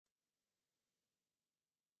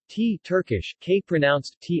Tea Turkish, K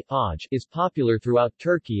pronounced tea, is popular throughout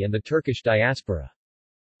Turkey and the Turkish diaspora.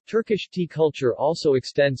 Turkish tea culture also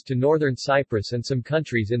extends to northern Cyprus and some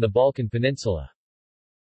countries in the Balkan Peninsula.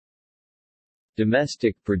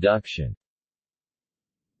 Domestic production.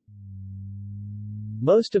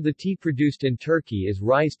 Most of the tea produced in Turkey is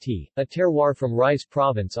Rize tea, a terroir from Rize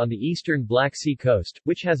province on the eastern Black Sea coast,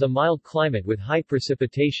 which has a mild climate with high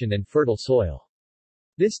precipitation and fertile soil.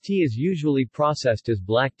 This tea is usually processed as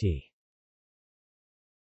black tea.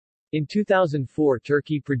 In 2004,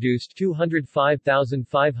 Turkey produced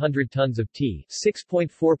 205,500 tons of tea,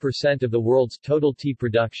 6.4% of the world's total tea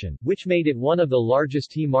production, which made it one of the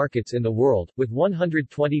largest tea markets in the world, with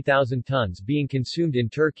 120,000 tons being consumed in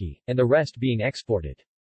Turkey, and the rest being exported.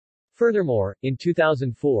 Furthermore, in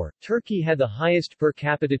 2004, Turkey had the highest per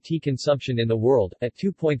capita tea consumption in the world, at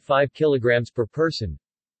 2.5 kilograms per person,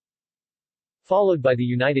 followed by the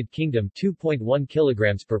United Kingdom 2.1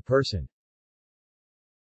 kilograms per person.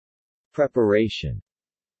 Preparation.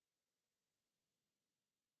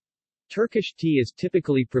 Turkish tea is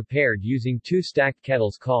typically prepared using two stacked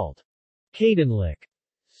kettles called kadenlik,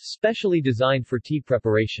 specially designed for tea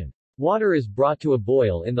preparation. Water is brought to a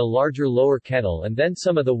boil in the larger lower kettle and then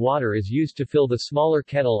some of the water is used to fill the smaller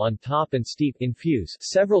kettle on top and infuse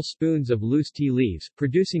several spoons of loose tea leaves,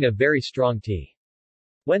 producing a very strong tea.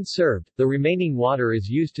 When served, the remaining water is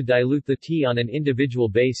used to dilute the tea on an individual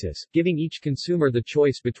basis, giving each consumer the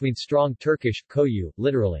choice between strong Turkish, koyu,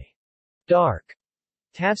 literally dark,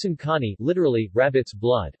 tavsan kani, literally rabbit's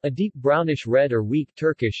blood, a deep brownish red or weak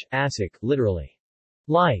Turkish, asik, literally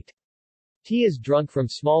light. Tea is drunk from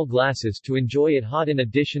small glasses to enjoy it hot in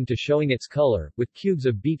addition to showing its color, with cubes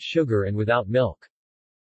of beet sugar and without milk.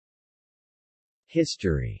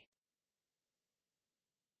 History.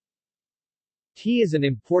 Tea is an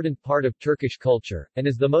important part of Turkish culture, and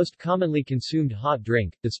is the most commonly consumed hot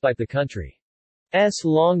drink, despite the country's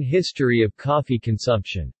long history of coffee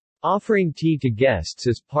consumption. Offering tea to guests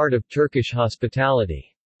is part of Turkish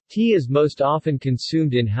hospitality. Tea is most often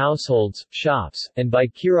consumed in households, shops, and by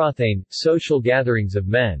kirathane, social gatherings of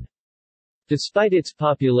men. Despite its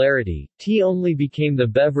popularity, tea only became the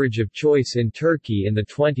beverage of choice in Turkey in the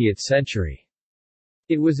 20th century.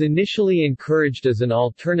 It was initially encouraged as an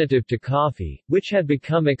alternative to coffee, which had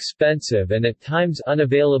become expensive and at times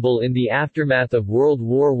unavailable in the aftermath of World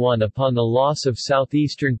War I. Upon the loss of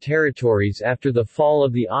southeastern territories after the fall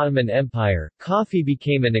of the Ottoman Empire, coffee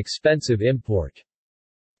became an expensive import.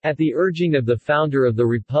 At the urging of the founder of the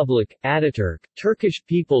Republic, Ataturk, Turkish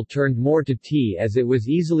people turned more to tea as it was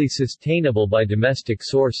easily sustainable by domestic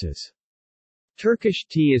sources. Turkish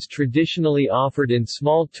tea is traditionally offered in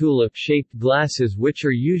small tulip-shaped glasses which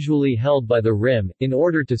are usually held by the rim, in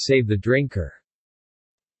order to save the drinker's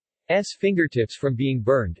fingertips from being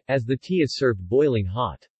burned, as the tea is served boiling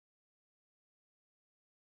hot.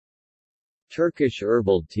 Turkish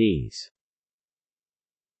herbal teas.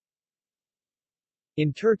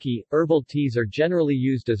 In Turkey, herbal teas are generally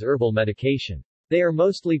used as herbal medication. They are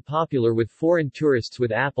mostly popular with foreign tourists,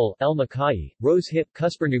 with apple, elma kayi, rose hip,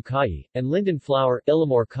 kuspernu kayi, and linden flower,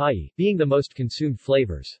 ilamur kayi, being the most consumed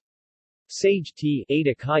flavors. Sage tea,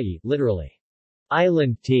 Ada kayi, literally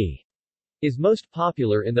island tea, is most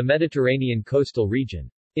popular in the Mediterranean coastal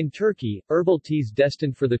region. In Turkey, herbal teas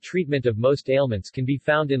destined for the treatment of most ailments can be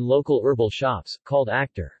found in local herbal shops, called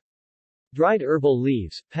aktar. Dried herbal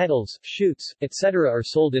leaves, petals, shoots, etc. are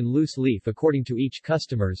sold in loose leaf according to each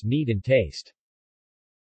customer's need and taste.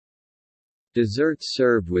 Desserts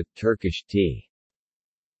served with Turkish tea.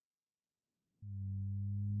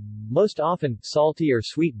 Most often, salty or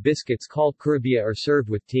sweet biscuits called kurabiye are served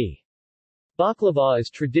with tea. Baklava is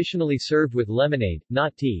traditionally served with lemonade,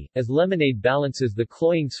 not tea, as lemonade balances the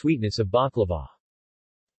cloying sweetness of baklava.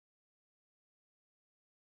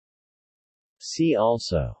 See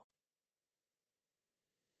also: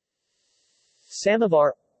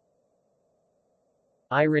 Samovar,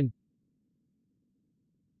 Ayran,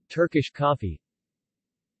 Turkish coffee,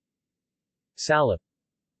 Salep,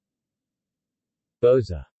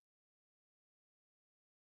 Boza.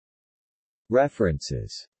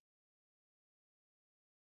 References.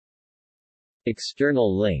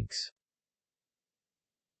 External links.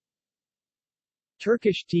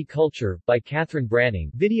 Turkish Tea Culture, by Catherine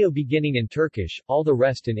Branning, video beginning in Turkish, all the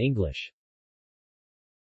rest in English.